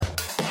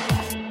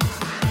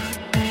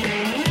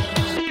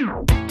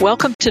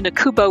Welcome to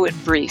NACUBO in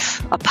Brief,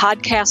 a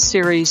podcast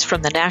series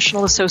from the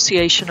National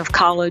Association of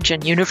College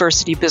and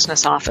University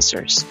Business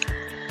Officers.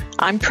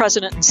 I'm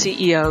President and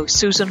CEO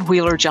Susan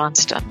Wheeler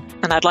Johnston,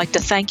 and I'd like to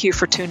thank you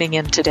for tuning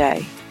in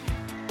today.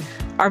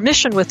 Our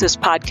mission with this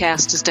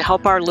podcast is to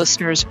help our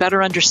listeners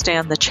better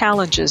understand the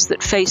challenges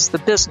that face the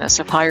business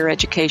of higher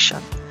education.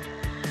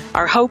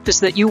 Our hope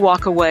is that you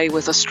walk away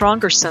with a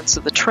stronger sense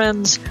of the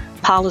trends,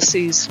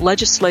 policies,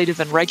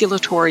 legislative and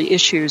regulatory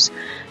issues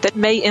that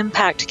may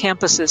impact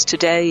campuses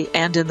today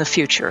and in the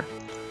future.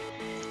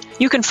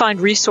 You can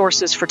find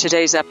resources for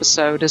today's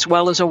episode as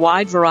well as a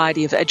wide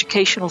variety of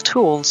educational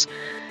tools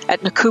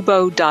at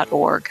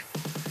nacubo.org.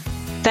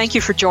 Thank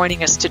you for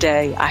joining us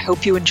today. I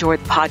hope you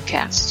enjoyed the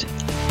podcast.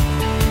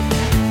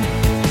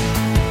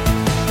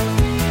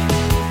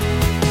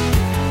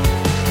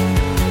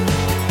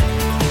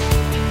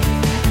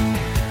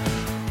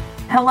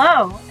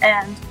 Hello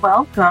and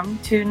welcome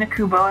to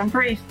NACUBO in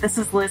Brief. This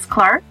is Liz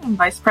Clark. I'm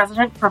Vice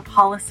President for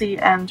Policy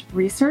and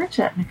Research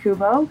at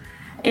NACUBO,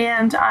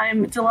 and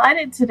I'm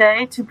delighted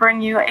today to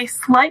bring you a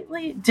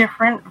slightly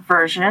different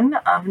version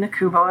of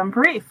NACUBO in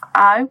Brief.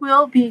 I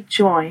will be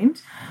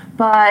joined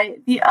by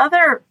the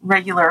other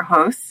regular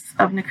hosts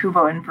of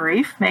NACUBO in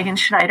Brief, Megan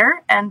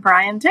Schneider and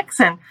Brian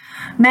Dixon.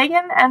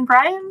 Megan and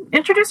Brian,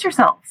 introduce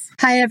yourselves.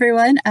 Hi,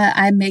 everyone.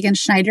 I'm Megan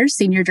Schneider,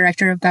 Senior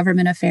Director of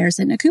Government Affairs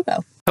at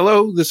NACUBO.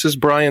 Hello, this is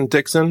Brian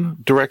Dixon,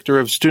 Director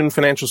of Student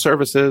Financial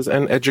Services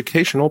and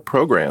Educational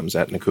Programs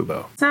at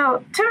NACUBO.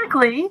 So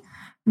typically,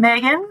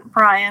 Megan,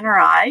 Brian, or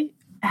I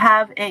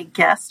have a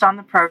guest on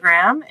the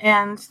program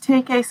and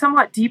take a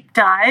somewhat deep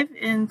dive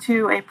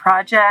into a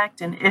project,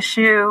 an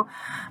issue,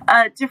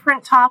 a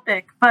different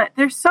topic. But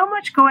there's so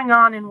much going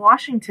on in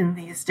Washington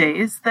these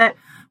days that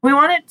we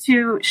wanted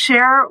to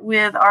share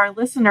with our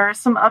listeners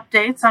some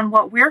updates on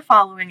what we're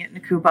following at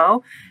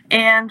NACUBO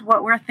and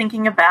what we're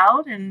thinking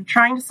about and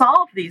trying to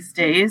solve these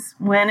days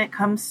when it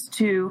comes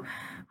to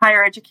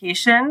higher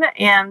education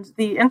and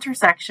the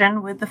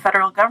intersection with the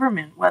federal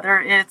government, whether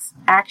it's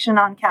action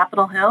on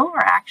Capitol Hill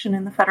or action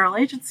in the federal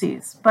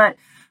agencies. But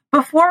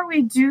before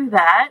we do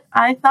that,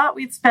 I thought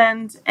we'd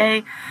spend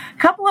a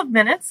couple of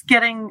minutes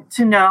getting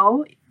to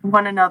know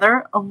one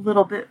another a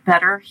little bit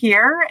better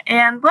here.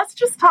 And let's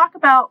just talk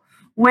about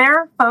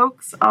where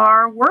folks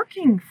are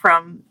working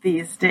from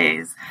these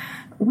days.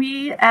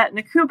 We at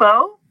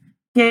NACUBO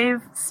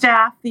gave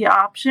staff the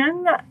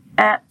option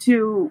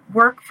to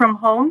work from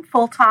home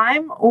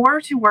full-time or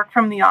to work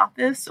from the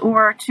office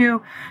or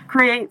to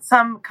create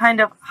some kind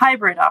of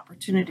hybrid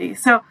opportunity.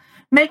 So,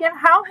 Megan,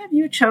 how have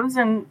you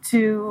chosen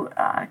to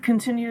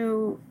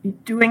continue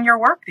doing your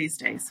work these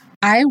days?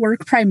 I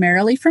work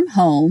primarily from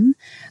home.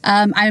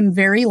 I'm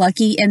very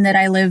lucky in that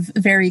I live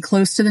very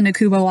close to the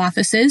NACUBO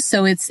offices,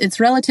 so it's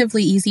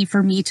relatively easy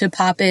for me to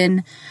pop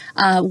in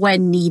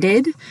when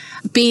needed.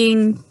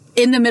 Being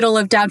in the middle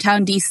of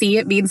downtown DC,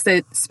 it means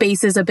that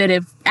space is at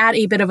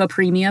a bit of a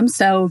premium.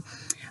 So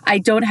I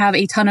don't have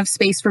a ton of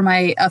space for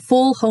a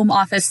full home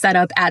office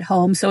setup at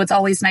home. So it's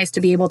always nice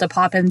to be able to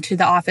pop into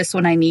the office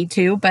when I need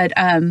to. But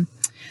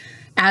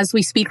as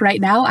we speak right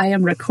now, I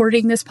am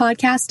recording this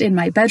podcast in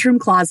my bedroom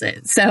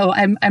closet. So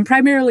I'm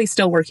primarily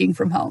still working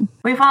from home.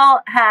 We've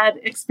all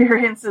had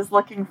experiences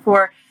looking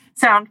for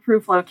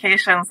soundproof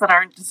locations that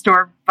aren't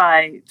disturbed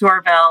by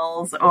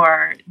doorbells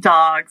or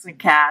dogs and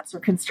cats or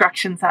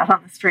constructions out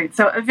on the street.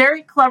 So a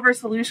very clever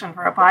solution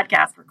for a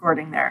podcast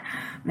recording there,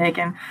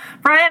 Megan.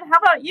 Brian, how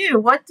about you?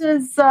 What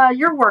does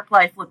your work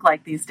life look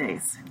like these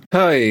days?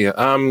 Hi,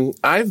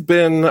 I've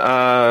been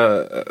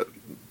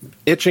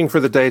itching for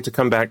the day to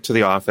come back to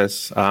the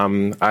office.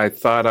 I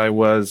thought I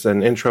was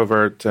an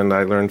introvert, and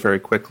I learned very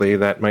quickly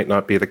that might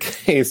not be the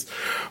case.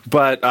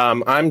 But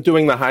I'm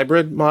doing the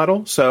hybrid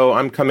model, so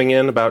I'm coming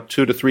in about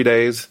 2 to 3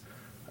 days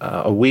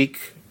a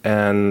week,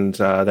 and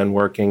then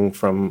working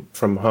from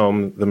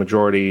home the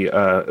majority,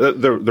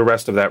 the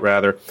rest of that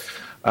rather.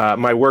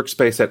 My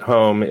workspace at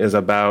home is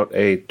about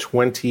a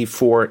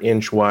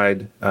 24-inch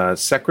wide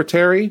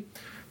secretary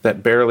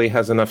that barely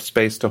has enough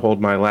space to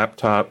hold my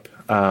laptop.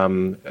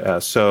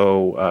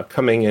 So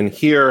coming in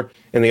here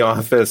in the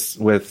office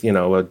with,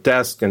 a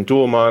desk and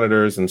dual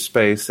monitors and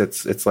space,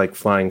 it's like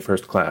flying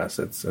first class.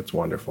 It's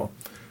wonderful.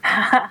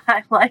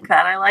 I like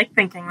that. I like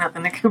thinking that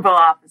the NACUBO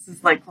office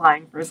is like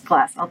flying first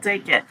class. I'll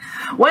take it.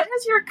 What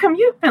has your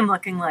commute been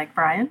looking like,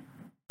 Brian?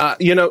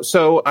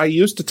 So I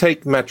used to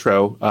take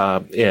Metro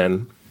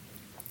in.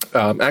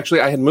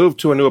 Actually, I had moved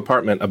to a new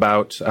apartment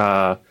about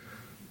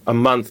a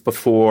month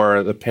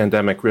before the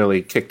pandemic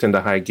really kicked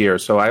into high gear.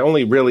 So I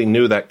only really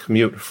knew that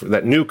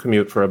new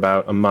commute for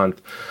about a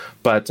month.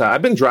 But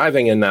I've been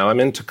driving in now.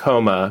 I'm in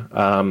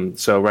Tacoma,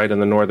 so right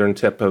in the northern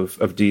tip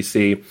of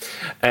D.C.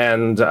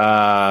 And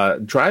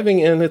driving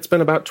in, it's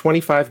been about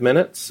 25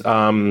 minutes.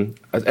 And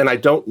I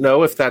don't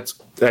know if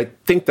I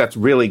think that's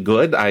really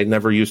good. I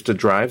never used to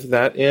drive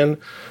that in.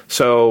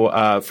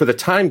 So for the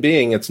time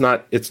being, it's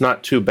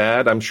not too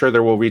bad. I'm sure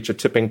there will reach a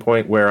tipping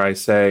point where I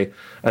say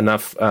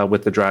enough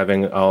with the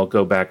driving, I'll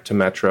go back to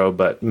Metro.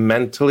 But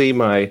mentally,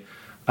 my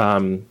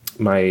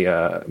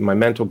my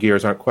mental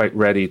gears aren't quite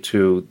ready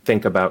to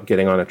think about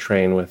getting on a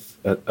train with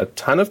a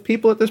ton of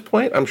people at this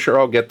point. I'm sure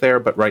I'll get there,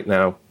 but right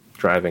now,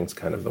 driving's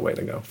kind of the way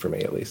to go, for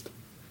me at least.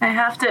 I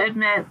have to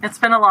admit, it's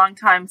been a long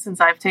time since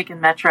I've taken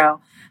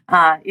Metro,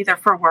 either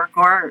for work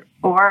or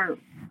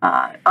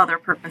other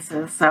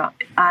purposes. So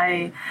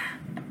I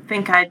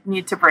think I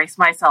need to brace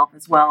myself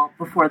as well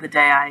before the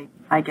day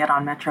I get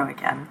on Metro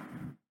again.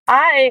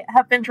 I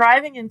have been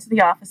driving into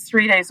the office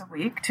 3 days a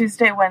week,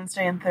 Tuesday,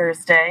 Wednesday, and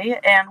Thursday,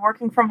 and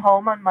working from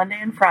home on Monday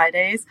and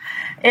Fridays.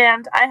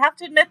 And I have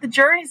to admit the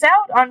jury's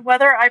out on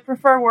whether I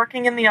prefer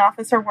working in the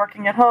office or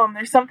working at home.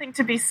 There's something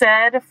to be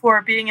said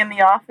for being in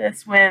the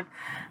office with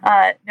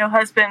no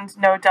husband,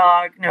 no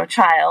dog, no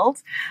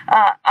child.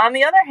 On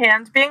the other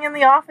hand, being in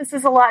the office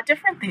is a lot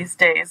different these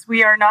days.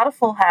 We are not a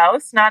full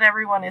house. Not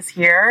everyone is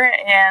here,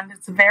 and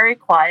it's very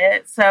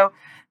quiet. So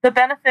the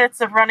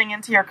benefits of running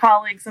into your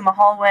colleagues in the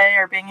hallway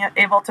or being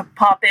able to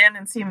pop in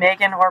and see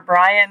Megan or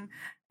Brian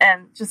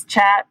and just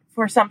chat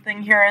for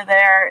something here or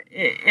there,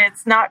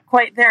 it's not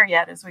quite there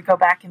yet as we go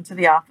back into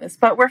the office.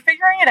 But we're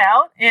figuring it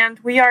out, and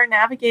we are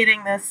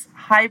navigating this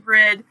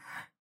hybrid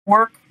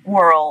work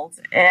world,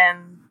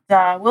 and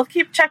we'll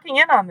keep checking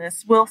in on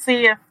this. We'll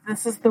see if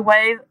this is the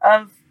way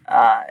of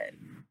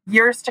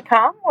years to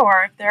come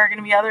or if there are going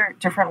to be other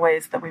different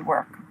ways that we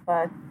work.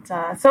 But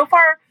so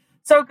far,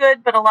 so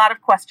good, but a lot of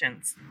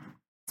questions.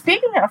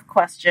 Speaking of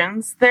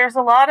questions, there's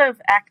a lot of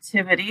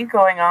activity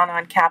going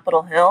on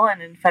Capitol Hill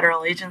and in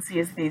federal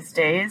agencies these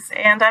days,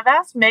 and I've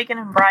asked Megan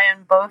and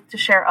Brian both to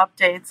share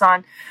updates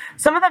on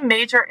some of the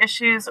major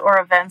issues or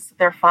events that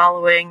they're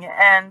following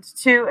and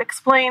to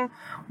explain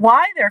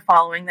why they're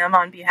following them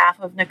on behalf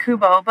of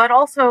NACUBO, but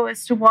also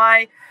as to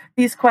why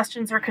these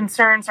questions or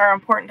concerns are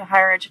important to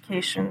higher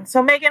education.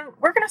 So Megan,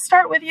 we're going to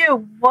start with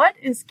you. What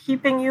is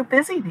keeping you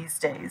busy these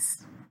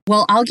days?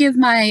 Well, I'll give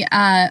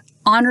my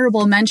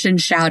honorable mention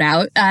shout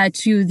out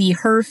to the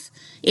HERF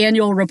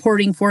annual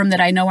reporting form that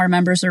I know our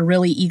members are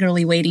really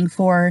eagerly waiting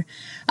for.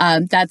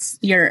 That's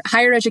your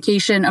Higher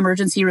Education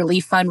Emergency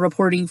Relief Fund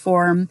reporting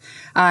form,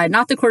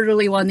 not the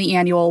quarterly one, the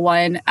annual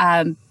one.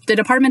 The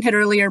department had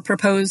earlier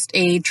proposed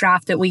a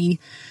draft that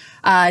we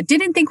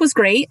didn't think was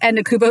great, and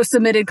NACUBO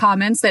submitted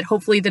comments that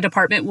hopefully the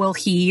department will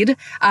heed.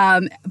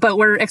 But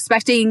we're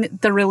expecting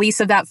the release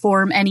of that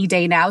form any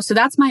day now. So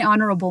that's my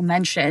honorable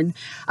mention.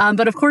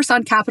 But of course,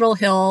 on Capitol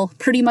Hill,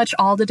 pretty much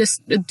all the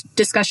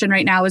discussion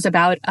right now is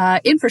about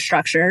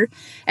infrastructure.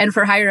 And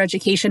for higher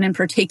education in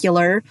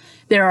particular,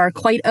 there are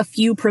quite a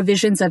few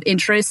provisions of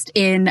interest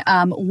in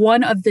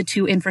one of the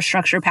two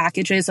infrastructure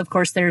packages. Of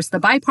course, there's the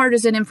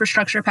bipartisan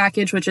infrastructure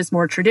package, which is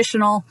more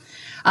traditional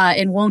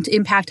and won't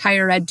impact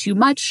higher ed too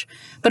much.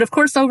 But of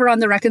course, over on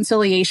the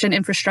reconciliation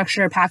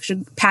infrastructure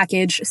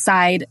package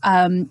side,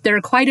 there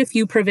are quite a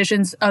few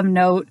provisions of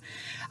note.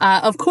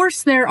 Of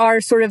course, there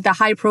are sort of the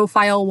high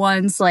profile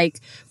ones like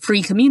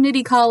free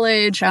community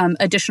college,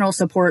 additional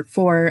support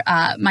for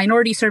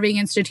minority serving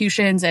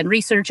institutions and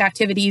research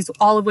activities,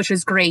 all of which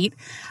is great.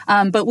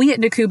 But we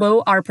at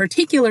NACUBO are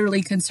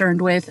particularly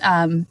concerned with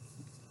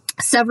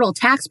several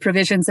tax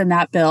provisions in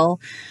that bill.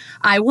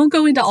 I won't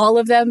go into all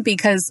of them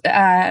because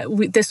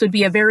this would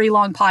be a very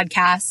long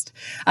podcast.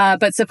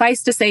 But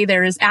suffice to say,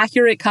 there is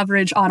accurate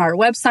coverage on our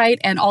website.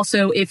 And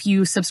also, if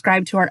you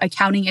subscribe to our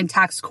Accounting and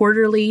Tax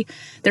Quarterly,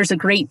 there's a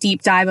great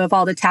deep dive of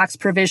all the tax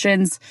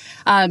provisions.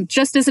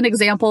 Just as an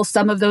example,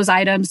 some of those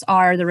items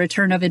are the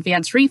return of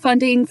advance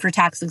refunding for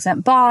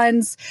tax-exempt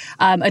bonds,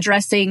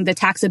 addressing the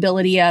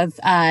taxability of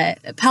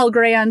Pell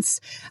Grants,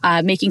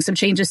 making some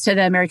changes to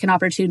the American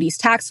Opportunities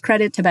Tax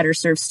Credit to better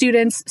serve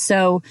students.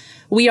 So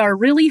we are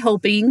really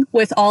hoping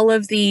with all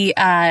of the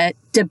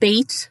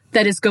debate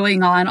that is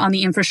going on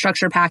the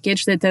infrastructure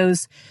package that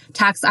those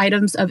tax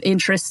items of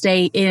interest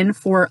stay in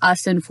for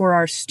us and for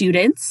our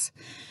students.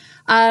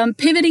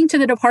 Pivoting to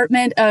the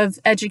Department of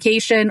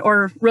Education,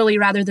 or really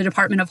rather the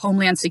Department of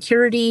Homeland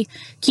Security,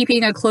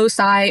 keeping a close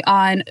eye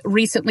on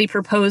recently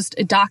proposed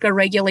DACA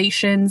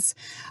regulations.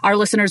 Our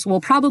listeners will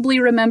probably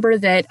remember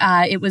that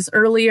it was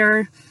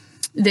earlier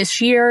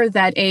this year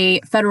that a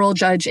federal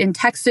judge in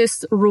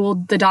Texas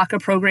ruled the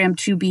DACA program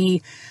to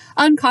be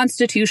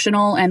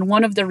unconstitutional. And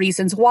one of the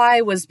reasons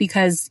why was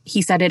because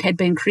he said it had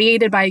been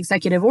created by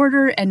executive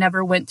order and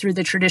never went through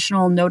the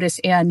traditional notice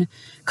and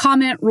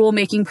comment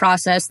rulemaking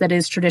process that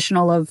is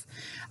traditional of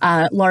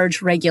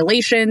large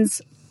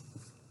regulations.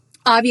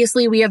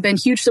 Obviously, we have been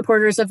huge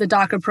supporters of the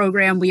DACA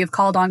program. We have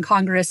called on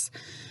Congress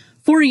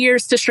for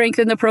years to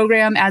strengthen the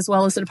program, as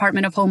well as the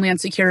Department of Homeland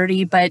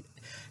Security. But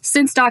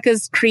since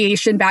DACA's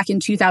creation back in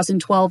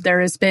 2012,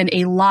 there has been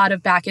a lot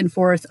of back and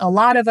forth, a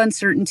lot of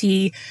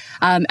uncertainty,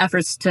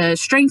 efforts to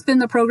strengthen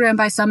the program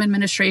by some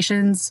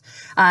administrations,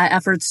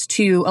 efforts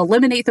to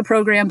eliminate the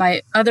program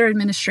by other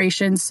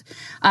administrations.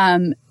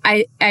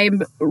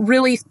 I'm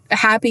really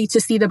happy to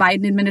see the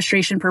Biden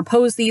administration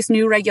propose these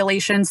new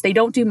regulations. They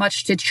don't do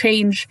much to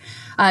change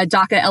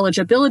DACA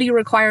eligibility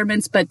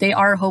requirements, but they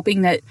are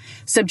hoping that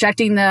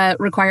subjecting the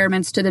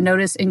requirements to the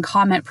notice and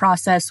comment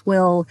process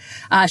will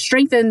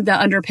strengthen the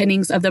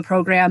underpinnings of the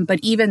program. But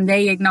even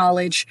they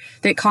acknowledge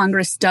that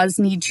Congress does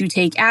need to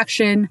take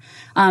action,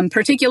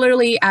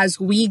 particularly as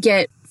we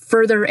get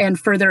further and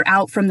further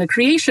out from the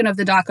creation of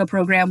the DACA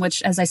program,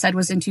 which, as I said,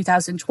 was in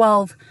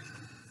 2012.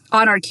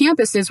 On our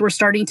campuses, we're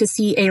starting to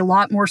see a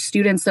lot more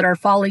students that are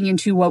falling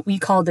into what we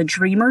call the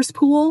Dreamers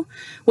Pool,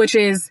 which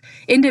is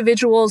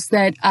individuals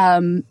that,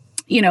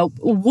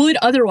 would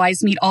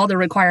otherwise meet all the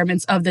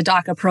requirements of the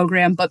DACA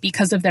program, but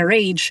because of their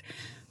age,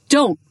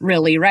 don't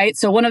really, right?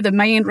 So one of the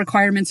main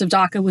requirements of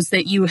DACA was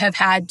that you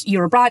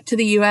were brought to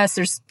the U.S.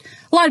 There's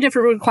a lot of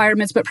different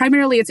requirements, but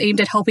primarily it's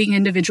aimed at helping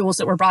individuals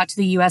that were brought to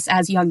the U.S.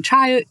 as young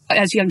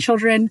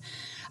children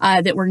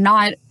that were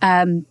not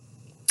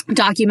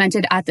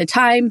documented at the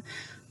time.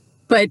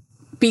 But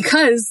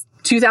because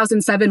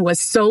 2007 was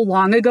so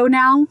long ago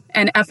now,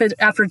 and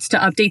efforts to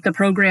update the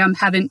program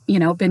haven't,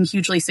 been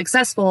hugely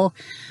successful,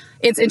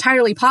 it's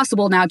entirely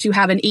possible now to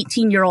have an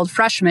 18-year-old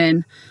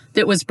freshman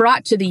that was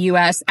brought to the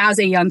U.S. as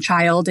a young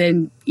child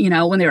and,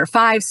 when they were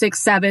 5, 6,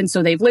 7.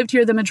 So they've lived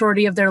here the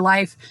majority of their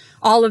life.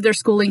 All of their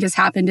schooling has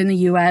happened in the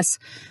U.S.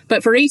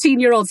 But for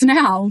 18-year-olds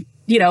now,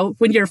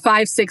 when you're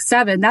 5, 6,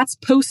 7, that's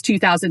post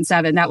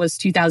 2007. That was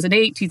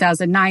 2008,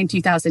 2009,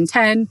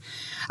 2010.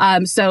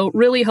 So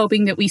really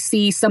hoping that we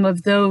see some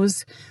of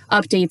those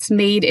updates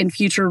made in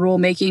future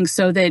rulemaking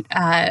so that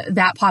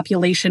that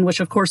population, which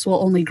of course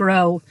will only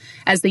grow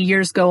as the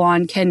years go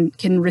on,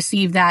 can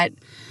receive that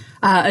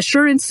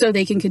assurance so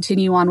they can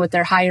continue on with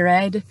their higher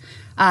ed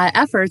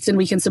efforts, and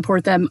we can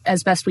support them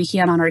as best we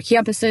can on our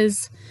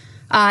campuses.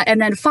 And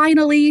then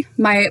finally,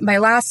 my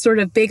last sort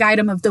of big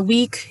item of the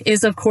week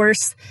is, of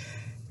course,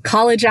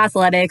 college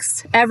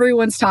athletics.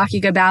 Everyone's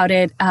talking about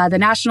it. The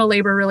National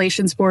Labor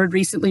Relations Board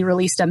recently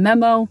released a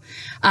memo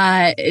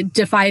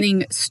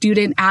defining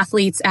student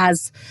athletes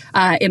as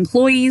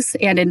employees,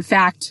 and in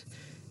fact,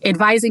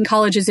 advising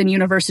colleges and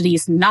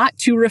universities not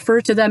to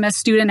refer to them as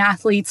student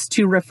athletes,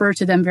 to refer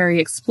to them very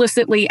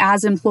explicitly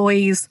as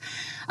employees,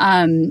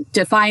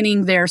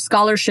 defining their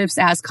scholarships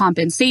as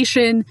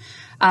compensation,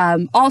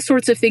 all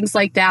sorts of things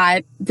like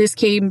that. This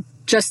came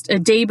just a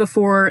day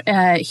before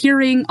a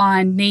hearing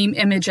on name,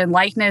 image, and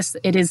likeness.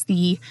 It is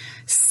the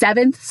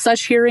 7th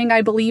such hearing,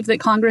 I believe, that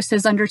Congress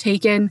has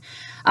undertaken.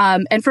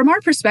 And from our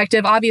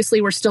perspective,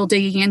 obviously, we're still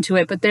digging into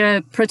it, but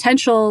the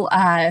potential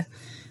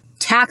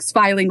tax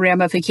filing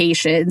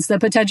ramifications, the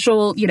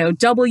potential,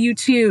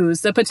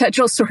 W-2s, the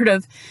potential sort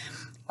of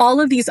all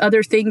of these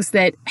other things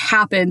that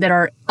happen that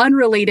are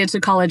unrelated to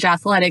college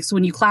athletics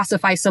when you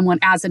classify someone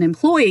as an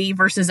employee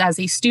versus as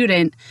a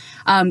student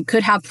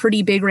could have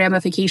pretty big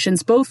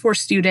ramifications both for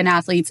student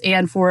athletes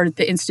and for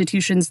the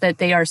institutions that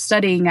they are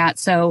studying at.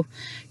 So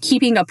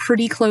keeping a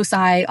pretty close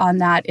eye on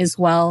that as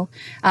well,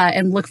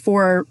 and look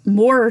for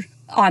more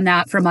on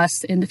that from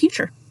us in the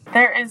future.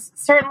 There is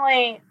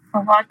certainly a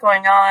lot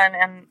going on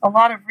and a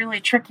lot of really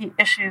tricky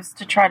issues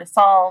to try to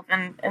solve.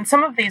 And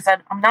some of these,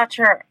 I'm not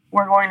sure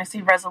we're going to see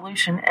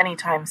resolution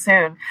anytime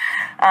soon.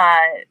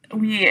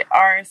 We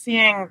are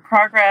seeing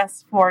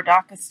progress for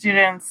DACA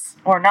students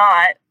or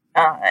not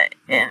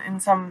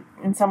in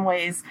some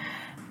ways.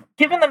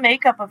 Given the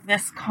makeup of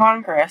this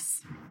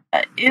Congress,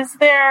 is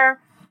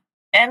there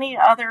any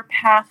other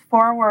path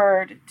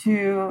forward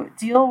to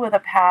deal with a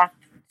path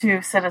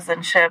to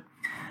citizenship,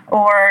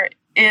 or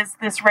is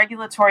this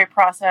regulatory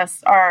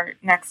process our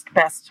next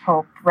best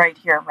hope right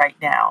here, right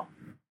now?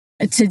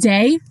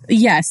 Today,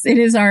 yes, it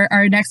is our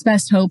next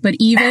best hope. But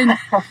even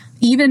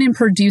in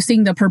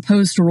producing the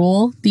proposed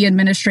rule, the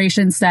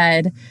administration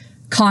said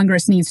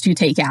Congress needs to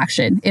take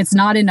action. It's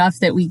not enough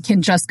that we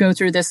can just go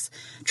through this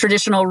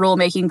traditional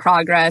rulemaking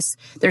progress.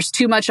 There's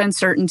too much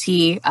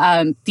uncertainty.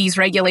 These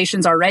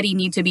regulations already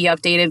need to be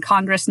updated.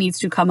 Congress needs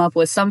to come up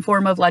with some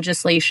form of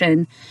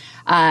legislation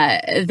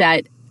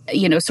that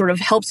sort of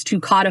helps to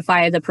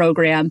codify the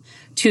program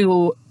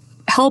to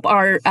help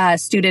our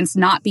students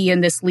not be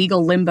in this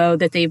legal limbo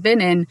that they've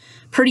been in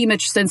pretty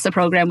much since the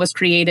program was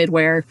created,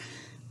 where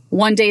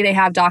one day they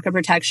have DACA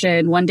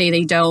protection, one day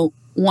they don't.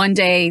 One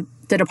day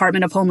the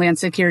Department of Homeland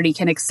Security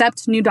can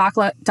accept new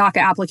DACA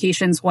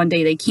applications, one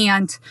day they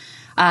can't.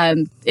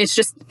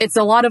 It's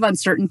a lot of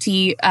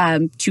uncertainty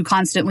to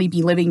constantly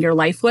be living your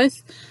life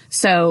with.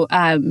 So,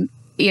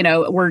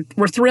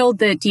 we're thrilled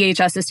that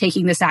DHS is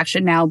taking this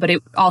action now, but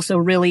it also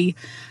really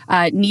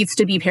needs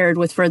to be paired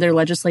with further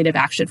legislative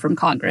action from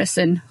Congress.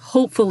 And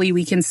hopefully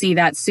we can see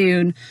that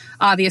soon.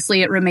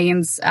 Obviously, it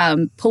remains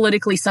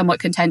politically somewhat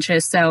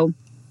contentious, so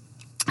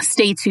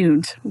stay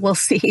tuned. We'll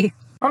see.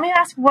 Let me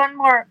ask one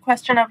more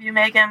question of you,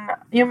 Megan.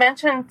 You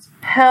mentioned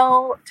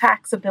Pell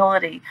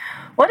taxability.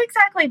 What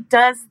exactly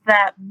does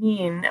that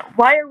mean?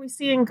 Why are we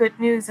seeing good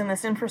news in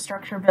this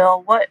infrastructure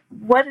bill?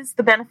 What is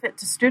the benefit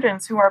to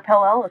students who are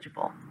Pell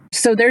eligible?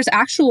 So there's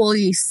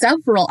actually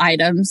several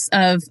items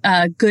of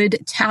good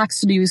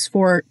tax news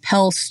for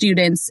Pell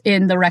students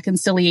in the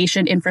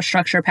reconciliation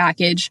infrastructure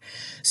package.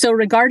 So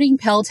regarding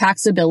Pell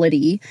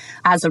taxability,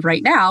 as of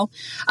right now,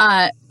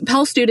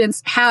 Pell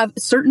students have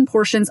certain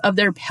portions of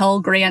their Pell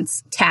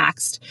grants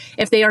taxed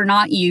if they are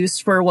not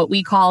used for what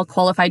we call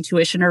qualified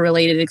tuition or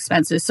related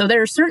expenses. So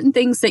there are certain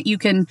things that you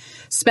can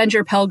spend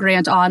your Pell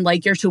grant on,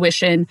 like your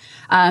tuition,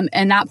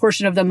 and that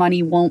portion of the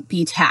money won't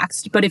be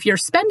taxed. But if you're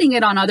spending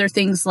it on other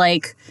things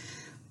like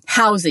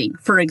housing,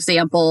 for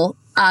example,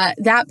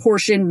 that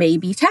portion may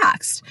be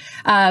taxed.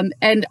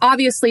 And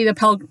obviously the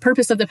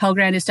purpose of the Pell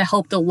Grant is to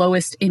help the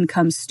lowest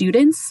income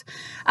students.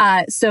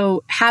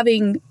 So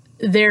having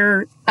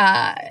their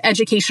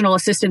educational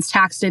assistance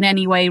taxed in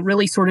any way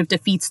really sort of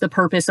defeats the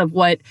purpose of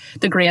what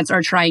the grants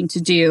are trying to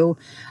do.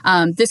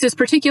 This is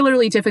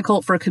particularly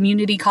difficult for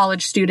community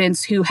college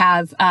students who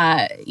have,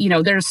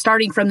 they're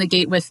starting from the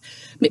gate with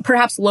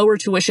perhaps lower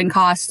tuition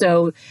costs.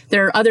 So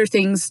there are other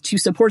things to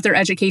support their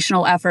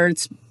educational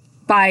efforts,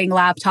 buying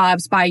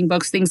laptops, buying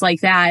books, things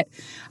like that,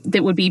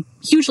 that would be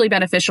hugely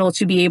beneficial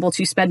to be able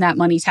to spend that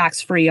money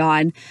tax-free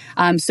on.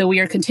 So we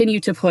are continue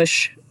to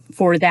push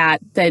for that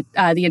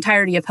the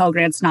entirety of Pell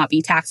Grants not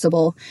be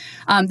taxable.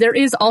 There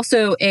is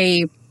also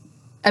a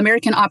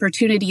American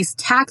Opportunities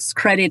tax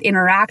credit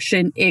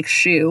interaction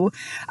issue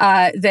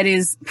that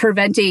is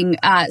preventing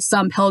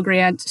some Pell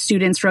Grant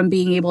students from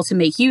being able to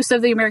make use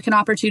of the American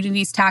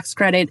Opportunities tax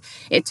credit.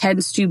 It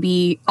tends to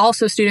be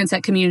also students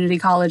at community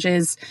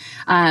colleges.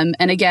 And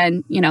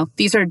again,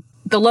 these are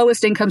the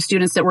lowest income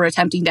students that we're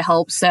attempting to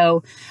help.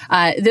 So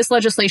this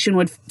legislation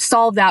would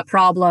solve that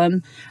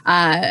problem.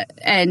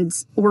 And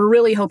we're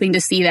really hoping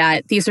to see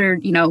that. These are,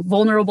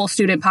 vulnerable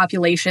student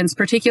populations,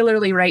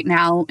 particularly right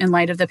now in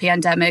light of the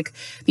pandemic.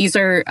 These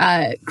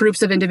are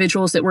groups of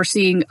individuals that we're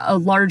seeing a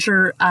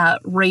larger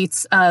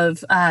rates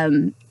of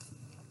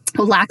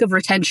lack of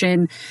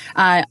retention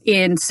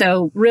in.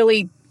 So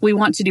really, we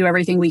want to do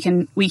everything we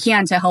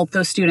can to help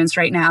those students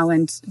right now.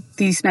 And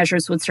these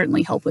measures would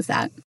certainly help with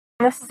that.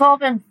 This has all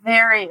been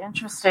very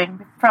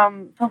interesting,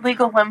 from the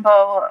legal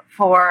limbo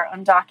for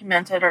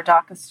undocumented or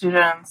DACA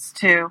students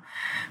to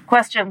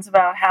questions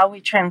about how we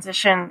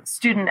transition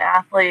student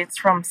athletes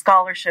from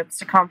scholarships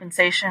to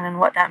compensation and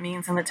what that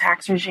means in the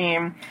tax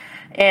regime,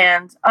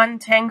 and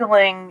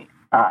untangling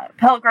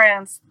Pell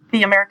Grants,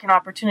 the American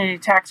Opportunity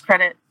Tax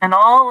Credit, and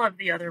all of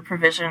the other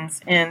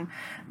provisions in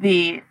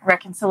the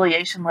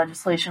reconciliation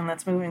legislation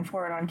that's moving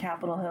forward on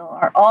Capitol Hill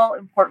are all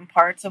important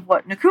parts of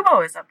what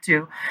NACUBO is up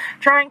to,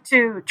 trying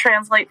to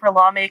translate for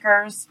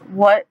lawmakers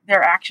what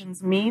their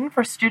actions mean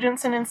for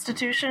students and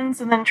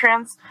institutions, and then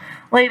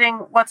translating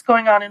what's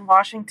going on in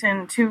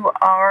Washington to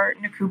our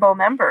NACUBO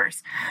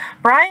members.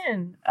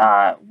 Brian,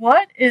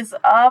 what is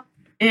up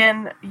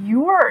in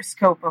your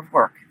scope of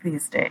work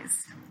these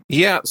days?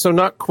 Yeah, so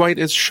not quite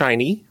as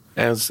shiny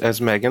as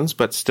Megan's,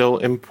 but still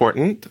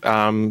important.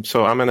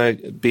 So I'm going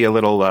to be a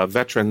little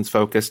veterans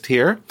focused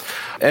here,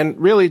 and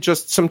really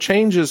just some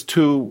changes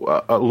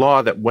to a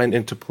law that went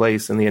into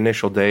place in the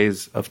initial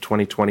days of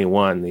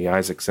 2021, the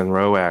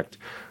Isaacson-Roe Act.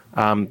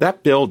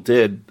 That bill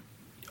did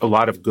a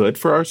lot of good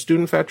for our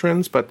student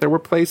veterans, but there were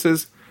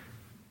places,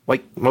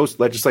 like most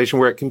legislation,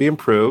 where it can be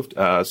improved,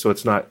 so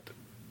it's not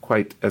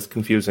quite as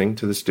confusing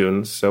to the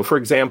students. So, for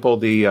example,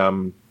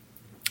 the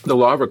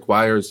law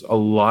requires a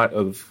lot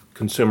of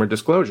consumer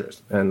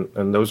disclosures, and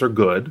those are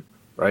good,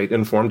 right?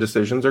 Informed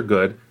decisions are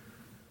good.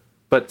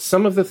 But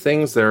some of the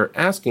things they're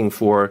asking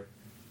for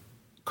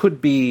could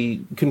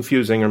be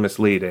confusing or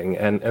misleading,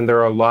 and there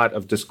are a lot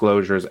of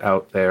disclosures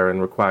out there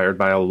and required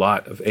by a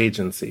lot of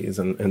agencies,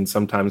 and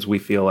sometimes we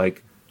feel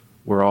like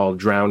we're all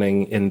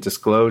drowning in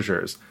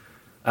disclosures.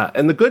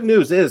 And the good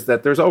news is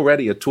that there's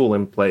already a tool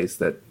in place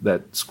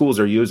that schools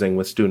are using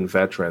with student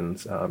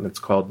veterans. It's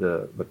called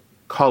the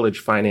College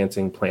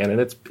Financing Plan, and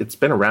it's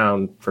been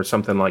around for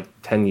something like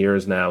 10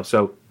 years now.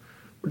 So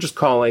we're just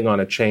calling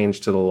on a change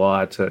to the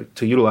law to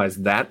utilize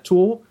that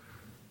tool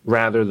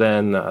rather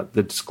than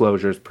the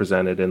disclosures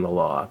presented in the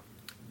law.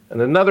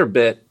 And another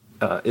bit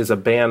is a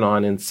ban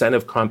on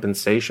incentive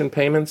compensation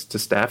payments to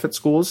staff at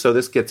schools. So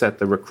this gets at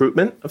the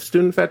recruitment of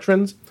student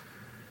veterans.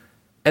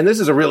 And this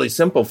is a really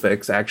simple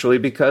fix, actually,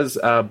 because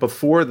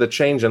before the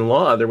change in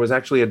law, there was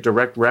actually a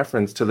direct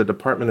reference to the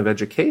Department of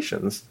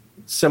Education's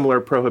similar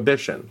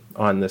prohibition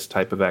on this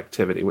type of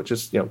activity, which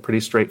is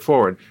pretty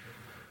straightforward.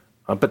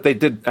 But they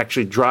did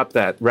actually drop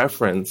that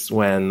reference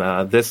when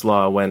this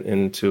law went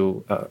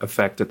into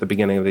effect at the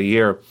beginning of the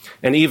year.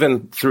 And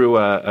even through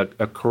a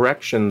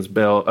corrections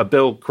bill, a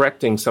bill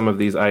correcting some of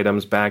these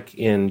items back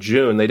in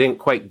June, they didn't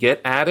quite get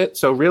at it.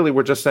 So really,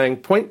 we're just saying,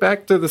 point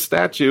back to the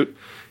statute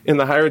in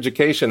the Higher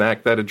Education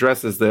Act that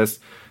addresses this.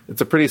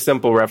 It's a pretty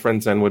simple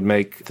reference and would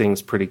make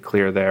things pretty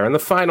clear there. And the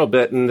final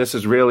bit, and this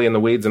is really in the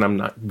weeds, and I'm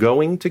not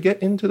going to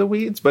get into the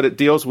weeds, but it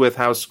deals with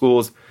how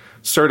schools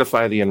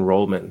certify the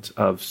enrollment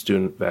of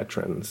student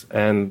veterans.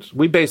 And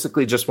we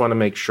basically just want to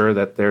make sure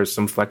that there's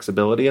some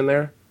flexibility in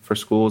there for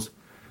schools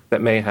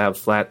that may have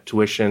flat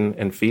tuition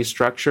and fee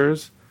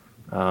structures.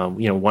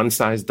 One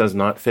size does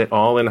not fit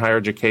all in higher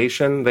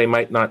education. They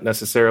might not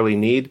necessarily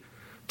need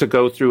to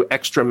go through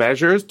extra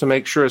measures to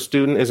make sure a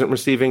student isn't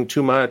receiving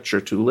too much or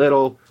too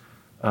little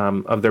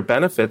of their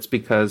benefits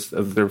because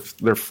of their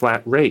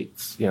flat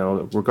rates,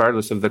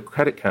 regardless of the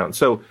credit count.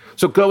 So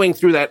going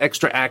through that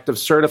extra act of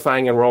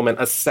certifying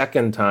enrollment a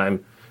second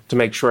time to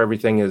make sure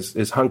everything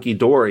is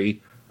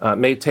hunky-dory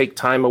may take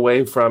time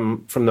away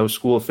from those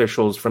school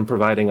officials from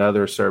providing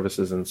other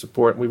services and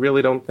support. We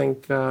really don't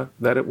think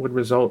that it would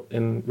result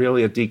in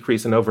really a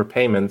decrease in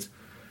overpayments,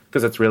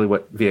 because that's really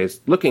what VA is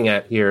looking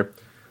at here.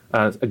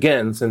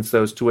 Again, since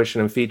those tuition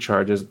and fee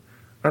charges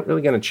aren't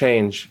really going to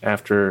change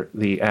after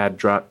the add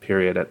drop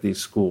period at these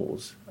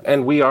schools.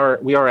 And we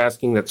are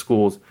asking that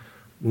schools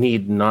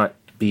need not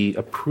be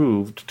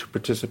approved to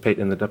participate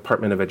in the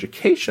Department of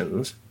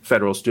Education's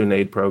federal student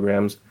aid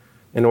programs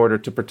in order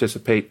to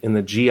participate in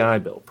the GI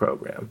Bill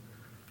program.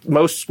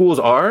 Most schools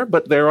are,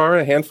 but there are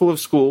a handful of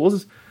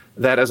schools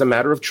that, as a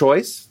matter of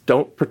choice,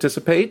 don't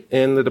participate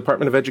in the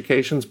Department of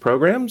Education's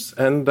programs.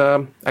 And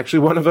actually,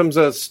 one of them's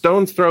a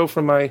stone's throw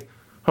from my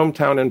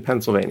hometown in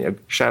Pennsylvania.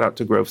 Shout out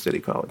to Grove City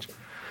College.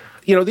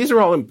 These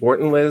are all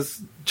important,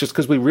 Liz, just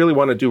because we really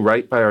want to do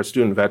right by our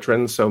student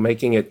veterans, so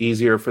making it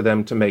easier for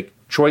them to make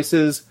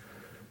choices,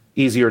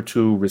 easier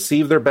to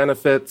receive their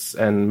benefits,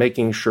 and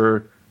making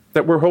sure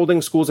that we're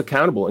holding schools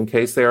accountable in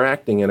case they are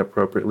acting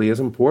inappropriately is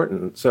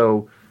important.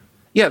 So,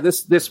 yeah,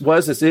 this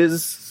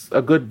is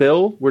a good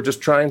bill. We're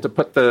just trying to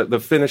put the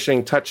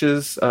finishing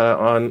touches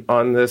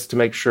on this to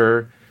make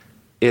sure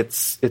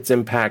it's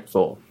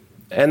impactful.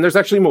 And there's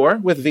actually more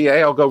with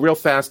VA. I'll go real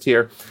fast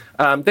here.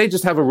 They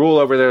just have a rule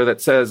over there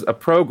that says a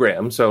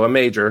program, so a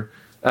major,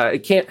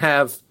 it can't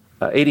have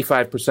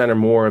 85% or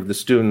more of the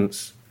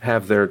students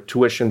have their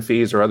tuition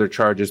fees or other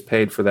charges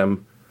paid for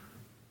them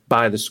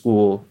by the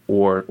school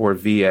or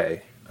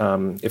VA.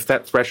 If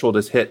that threshold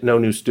is hit, no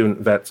new student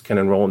vets can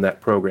enroll in that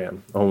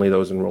program, only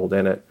those enrolled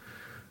in it.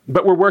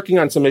 But we're working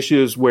on some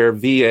issues where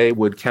VA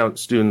would count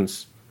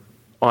students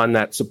on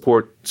that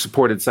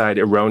supported side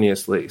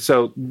erroneously.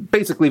 So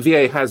basically,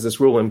 VA has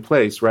this rule in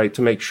place, right,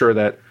 to make sure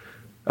that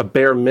a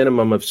bare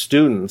minimum of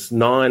students,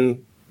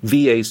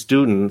 non-VA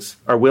students,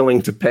 are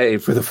willing to pay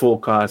for the full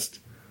cost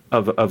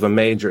of a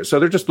major. So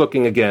they're just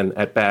looking, again,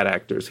 at bad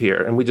actors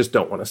here, and we just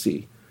don't want to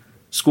see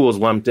schools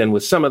lumped in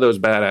with some of those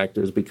bad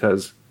actors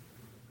because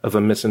of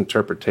a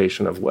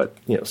misinterpretation of what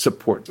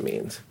support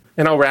means.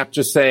 And I'll wrap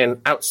just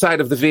saying, outside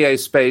of the VA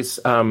space,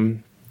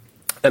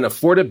 an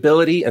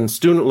affordability and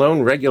student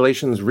loan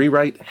regulations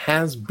rewrite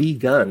has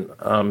begun.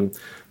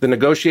 The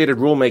negotiated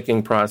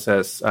rulemaking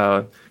process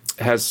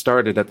has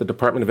started at the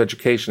Department of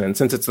Education. And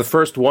since it's the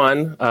first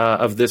one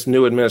of this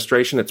new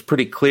administration, it's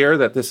pretty clear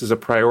that this is a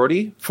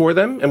priority for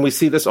them. And we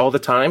see this all the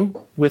time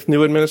with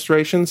new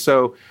administrations.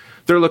 So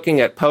they're looking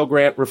at Pell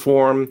Grant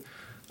reform,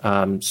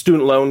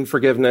 student loan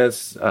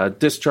forgiveness,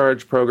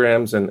 discharge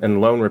programs,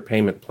 and loan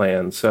repayment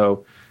plans.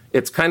 So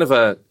it's kind of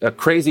a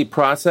crazy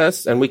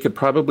process, and we could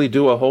probably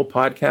do a whole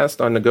podcast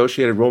on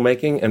negotiated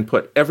rulemaking and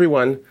put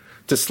everyone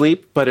to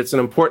sleep, but it's an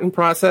important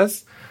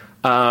process.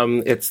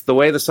 It's the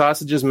way the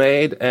sausage is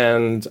made,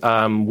 and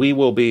we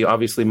will be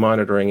obviously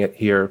monitoring it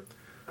here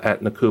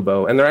at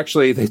NACUBO. And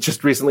they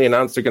just recently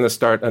announced they're going to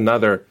start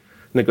another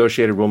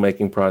negotiated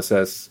rulemaking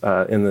process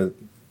in the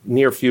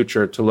near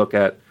future to look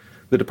at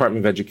the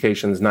Department of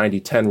Education's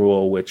 90-10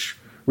 rule, which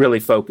really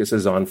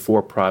focuses on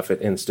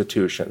for-profit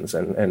institutions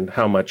and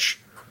how much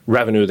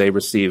revenue they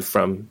receive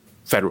from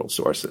federal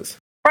sources.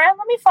 Brian,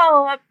 let me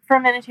follow up for a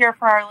minute here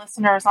for our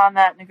listeners on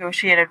that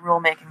negotiated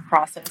rulemaking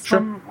process. Sure.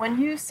 When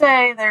you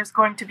say there's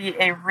going to be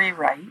a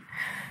rewrite,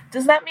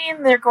 does that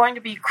mean they're going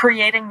to be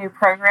creating new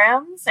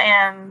programs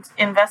and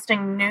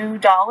investing new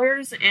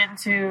dollars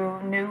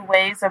into new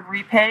ways of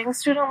repaying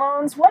student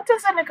loans? What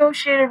does a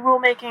negotiated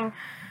rulemaking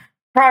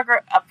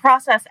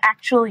process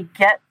actually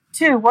get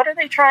to? What are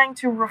they trying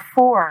to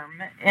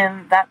reform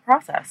in that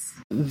process?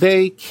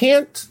 They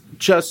can't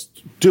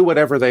just do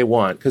whatever they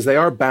want because they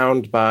are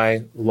bound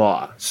by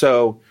law.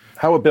 So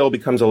how a bill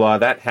becomes a law,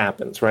 that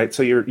happens, right?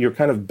 So you're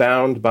kind of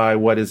bound by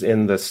what is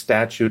in the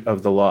statute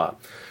of the law.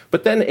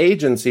 But then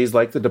agencies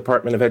like the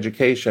Department of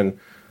Education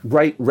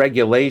write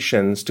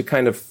regulations to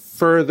kind of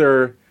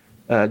further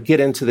get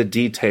into the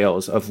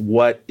details of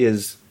what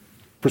is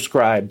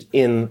prescribed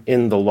in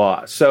the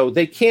law. So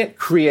they can't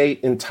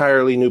create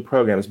entirely new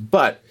programs,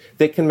 but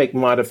they can make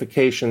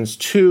modifications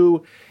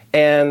to,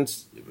 and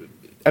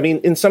I mean,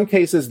 in some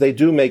cases they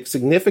do make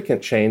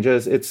significant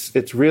changes.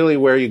 It's really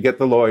where you get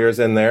the lawyers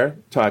in there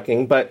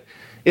talking, but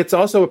it's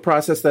also a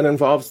process that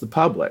involves the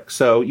public.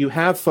 So you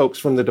have folks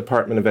from the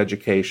Department of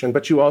Education,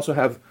 but you also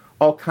have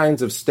all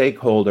kinds of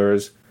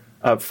stakeholders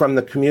from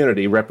the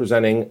community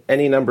representing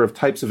any number of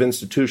types of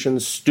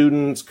institutions,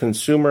 students,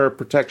 consumer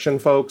protection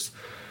folks.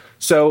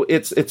 So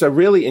it's a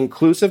really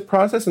inclusive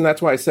process, and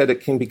that's why I said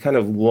it can be kind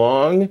of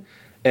long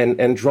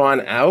and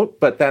drawn out,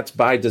 but that's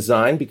by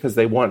design because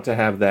they want to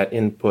have that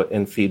input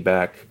and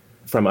feedback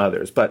from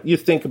others. But you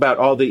think about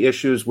all the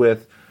issues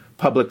with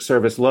public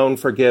service loan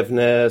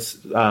forgiveness,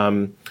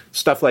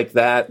 stuff like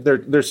that.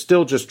 They're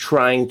still just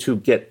trying to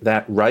get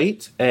that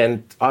right.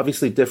 And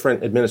obviously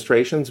different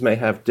administrations may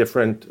have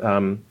different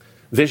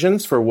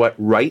visions for what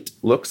right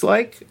looks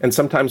like. And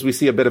sometimes we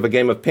see a bit of a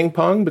game of ping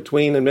pong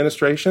between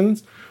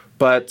administrations.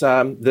 But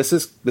this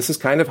is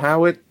kind of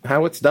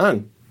how it's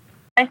done.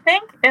 I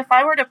think if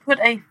I were to put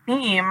a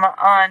theme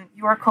on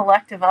your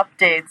collective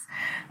updates,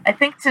 I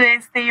think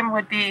today's theme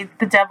would be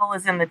the devil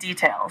is in the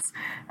details.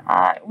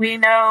 We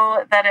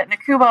know that at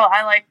NACUBO,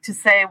 I like to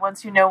say,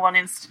 once you know one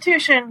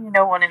institution, you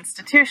know one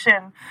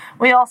institution.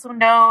 We also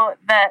know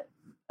that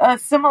a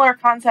similar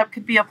concept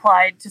could be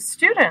applied to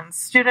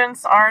students.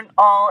 Students aren't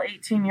all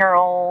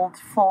 18-year-old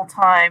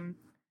full-time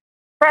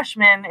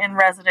freshmen in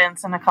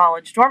residence in a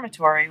college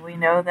dormitory. We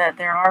know that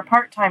there are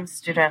part-time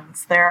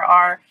students. There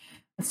are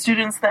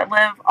students that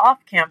live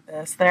off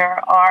campus.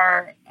 There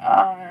are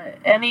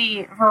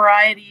any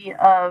variety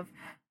of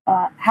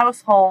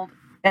household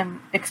and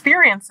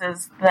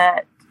experiences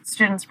that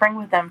students bring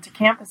with them to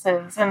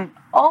campuses. And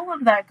all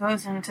of that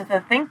goes into the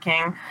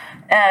thinking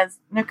as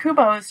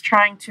NACUBO is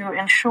trying to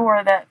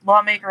ensure that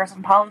lawmakers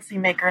and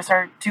policymakers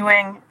are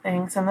doing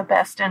things in the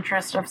best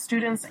interest of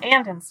students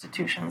and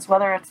institutions,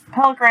 whether it's the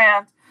Pell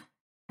Grant,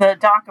 the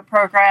DACA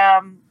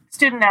program,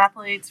 student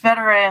athletes,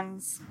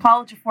 veterans,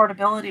 college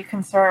affordability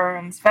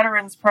concerns,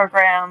 veterans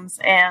programs,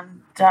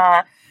 and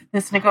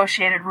this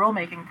negotiated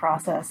rulemaking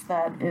process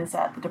that is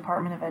at the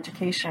Department of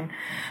Education.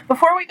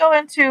 Before we go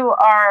into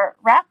our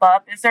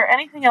wrap-up, is there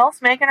anything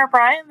else, Megan or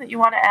Brian, that you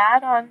want to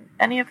add on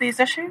any of these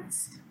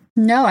issues?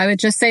 No, I would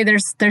just say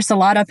there's a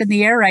lot up in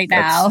the air right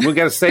now. We've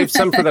got to save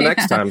some for the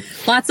next time.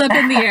 Lots up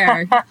in the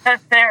air.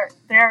 There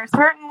are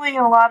certainly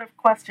a lot of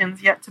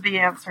questions yet to be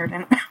answered,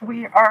 and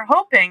we are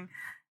hoping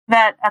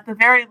that at the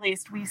very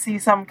least we see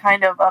some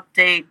kind of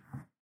update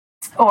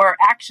or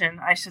action,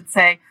 I should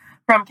say,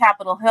 from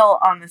Capitol Hill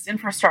on this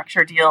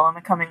infrastructure deal in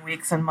the coming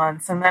weeks and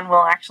months. And then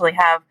we'll actually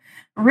have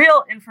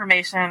real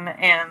information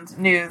and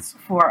news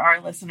for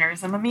our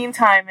listeners. In the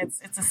meantime,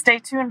 it's a stay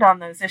tuned on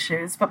those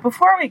issues. But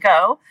before we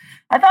go,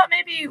 I thought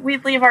maybe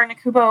we'd leave our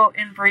NACUBO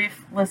in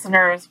Brief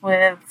listeners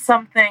with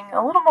something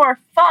a little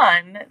more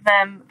fun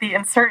than the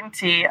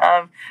uncertainty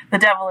of the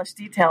devilish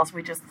details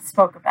we just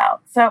spoke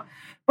about. So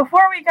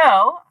before we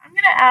go, I'm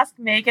going to ask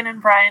Megan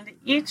and Brian to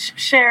each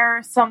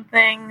share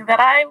something that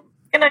I'm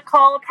going to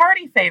call a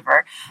party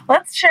favor.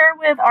 Let's share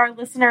with our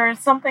listeners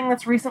something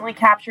that's recently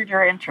captured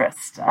your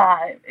interest.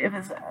 If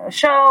it's a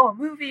show, a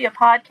movie, a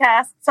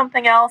podcast,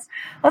 something else.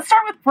 Let's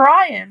start with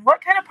Brian. What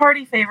kind of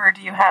party favor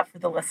do you have for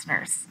the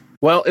listeners?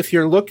 Well, if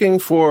you're looking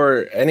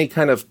for any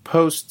kind of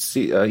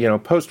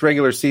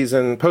post-regular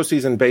season,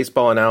 postseason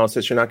baseball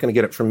analysis, you're not going to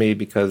get it from me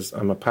because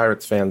I'm a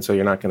Pirates fan, so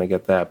you're not going to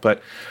get that.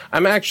 But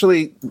I'm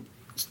actually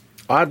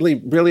oddly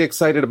really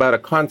excited about a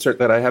concert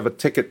that I have a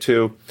ticket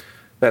to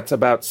that's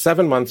about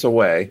 7 months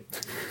away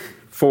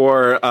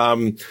for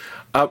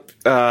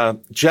Jeff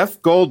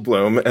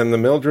Goldblum and the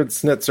Mildred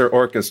Snitzer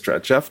Orchestra.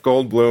 Jeff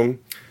Goldblum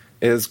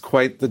is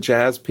quite the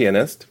jazz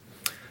pianist.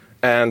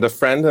 And a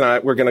friend and I,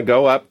 we're going to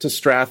go up to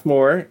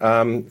Strathmore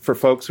for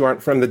folks who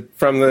aren't from the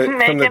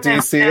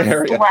DC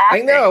area.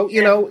 I know,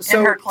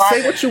 so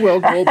say what you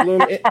will,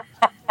 Goldblum.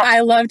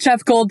 I love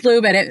Jeff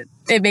Goldblum, and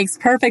it makes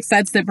perfect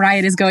sense that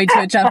Brian is going to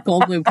a Jeff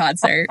Goldblum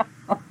concert.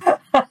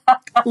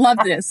 Love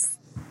this.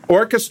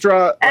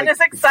 Orchestra, and is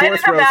excited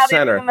about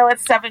center. It, even though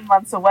it's 7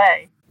 months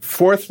away.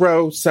 Fourth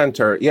row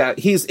center. Yeah,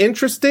 he's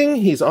interesting,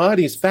 he's odd,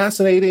 he's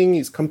fascinating,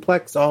 he's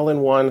complex all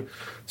in one.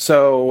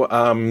 So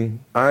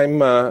I'm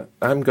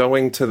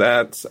going to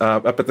that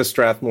up at the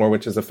Strathmore,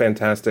 which is a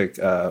fantastic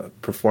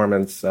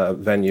performance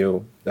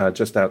venue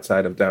just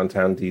outside of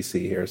downtown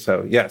DC here.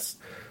 So yes,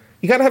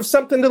 you got to have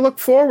something to look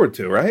forward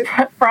to, right?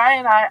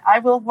 Brian, I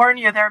will warn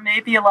you, there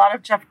may be a lot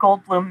of Jeff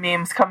Goldblum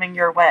memes coming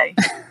your way.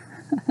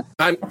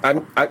 I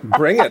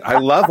bring it. I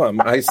love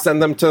them. I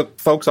send them to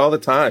folks all the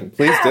time.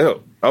 Please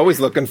do. Always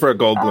looking for a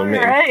Goldblum meme.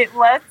 All right,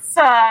 let's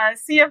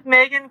see if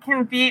Megan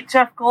can beat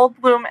Jeff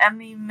Goldblum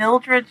and the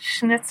Mildred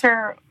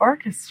Snitzer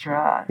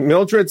Orchestra.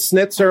 Mildred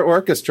Snitzer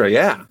Orchestra,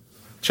 yeah.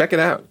 Check it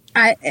out.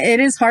 It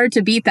is hard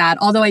to beat that,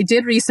 although I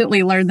did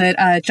recently learn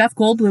that Jeff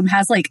Goldblum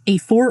has like a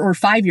 4 or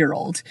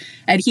 5-year-old,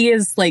 and he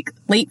is like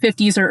late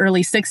 50s or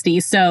early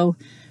 60s, so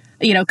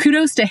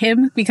kudos to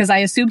him, because I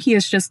assume he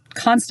is just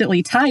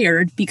constantly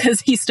tired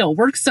because he still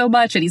works so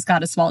much and he's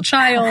got a small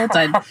child.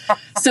 And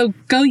so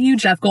go you,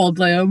 Jeff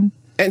Goldblum.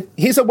 And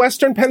he's a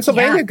Western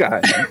Pennsylvania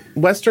guy.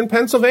 Western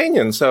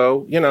Pennsylvanian.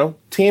 So,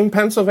 Team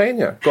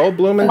Pennsylvania.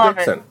 Goldblum and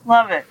Dixon.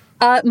 Love it.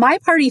 My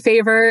party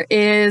favor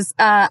is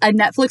a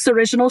Netflix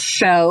original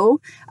show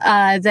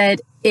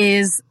that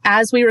is,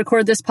 as we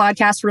record this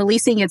podcast,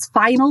 releasing its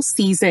final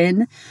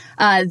season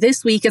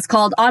this week. It's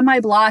called On My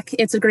Block.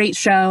 It's a great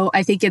show.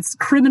 I think it's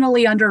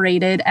criminally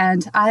underrated,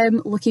 and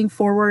I'm looking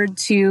forward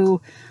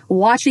to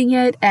watching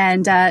it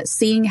and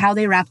seeing how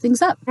they wrap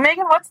things up.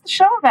 Megan, what's the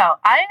show about?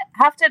 I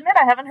have to admit,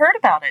 I haven't heard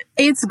about it.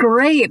 It's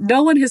great.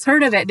 No one has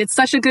heard of it. It's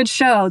such a good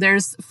show.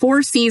 There's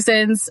 4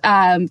 seasons.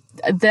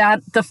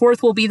 That the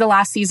 4th will be the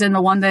last season,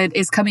 the one that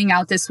is coming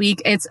out this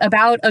week. It's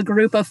about a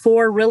group of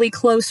 4 really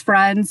close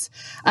friends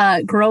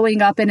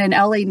growing up in an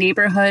LA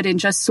neighborhood and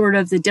just sort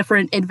of the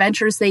different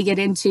adventures they get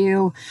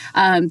into.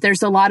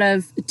 There's a lot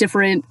of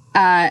different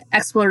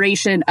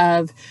exploration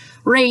of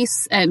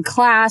race and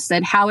class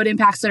and how it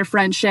impacts their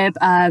friendship.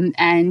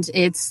 And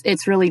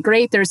it's really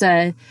great.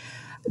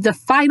 The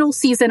final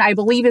season, I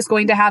believe, is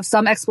going to have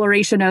some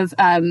exploration of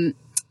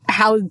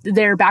how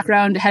their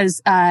background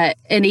has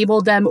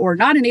enabled them or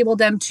not enabled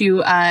them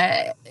to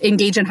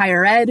engage in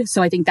higher ed.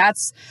 So I think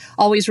that's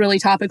always really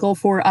topical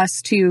for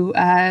us to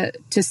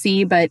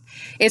see. But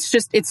it's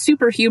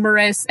super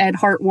humorous and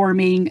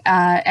heartwarming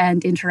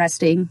and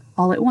interesting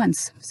all at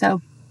once.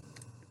 So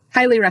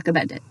highly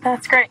recommend it.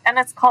 That's great. And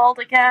it's called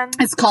again?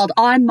 It's called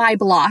On My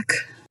Block.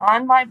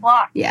 On My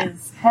Block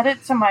is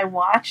headed to my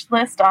watch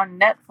list on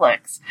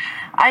Netflix.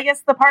 I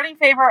guess the parting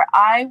favor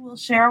I will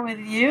share with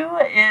you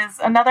is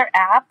another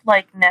app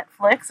like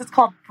Netflix. It's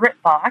called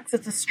BritBox.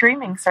 It's a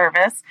streaming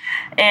service.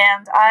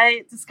 And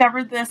I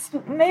discovered this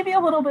maybe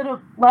a little bit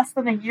less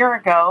than a year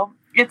ago.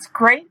 It's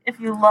great if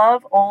you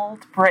love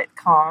old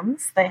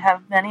Britcoms. They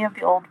have many of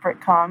the old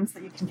Britcoms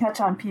that you can catch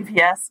on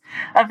PBS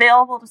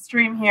available to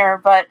stream here,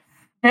 but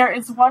there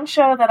is one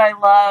show that I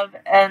love,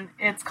 and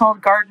it's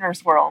called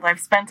Gardener's World. I've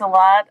spent a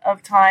lot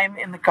of time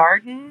in the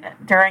garden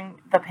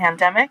during the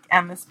pandemic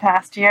and this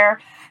past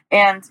year,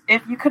 and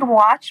if you could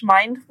watch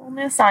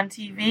mindfulness on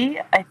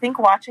TV, I think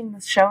watching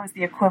this show is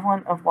the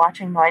equivalent of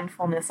watching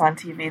mindfulness on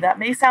TV. That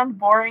may sound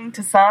boring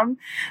to some,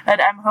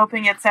 but I'm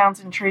hoping it sounds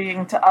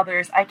intriguing to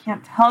others. I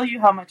can't tell you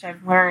how much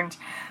I've learned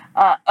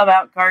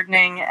about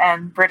gardening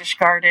and British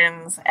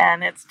gardens,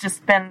 and it's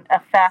just been a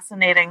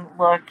fascinating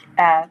look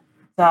at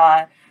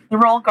the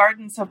role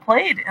gardens have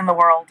played in the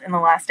world in the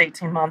last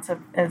 18 months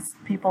as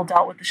people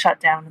dealt with the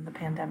shutdown and the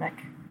pandemic.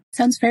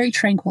 Sounds very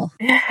tranquil.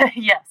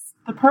 Yes,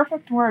 the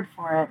perfect word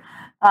for it.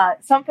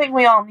 Something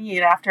we all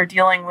need after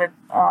dealing with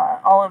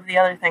all of the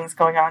other things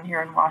going on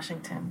here in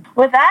Washington.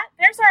 With that,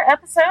 there's our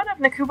episode of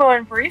NACUBO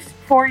in Brief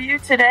for you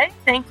today.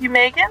 Thank you,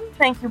 Megan.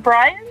 Thank you,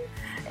 Brian.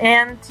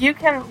 And you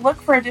can look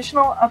for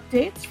additional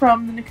updates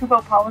from the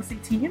NACUBO policy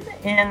team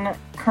in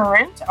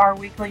Current, our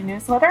weekly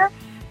newsletter,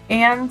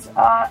 and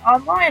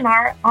online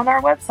on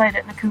our website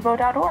at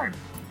nacubo.org.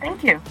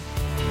 Thank you.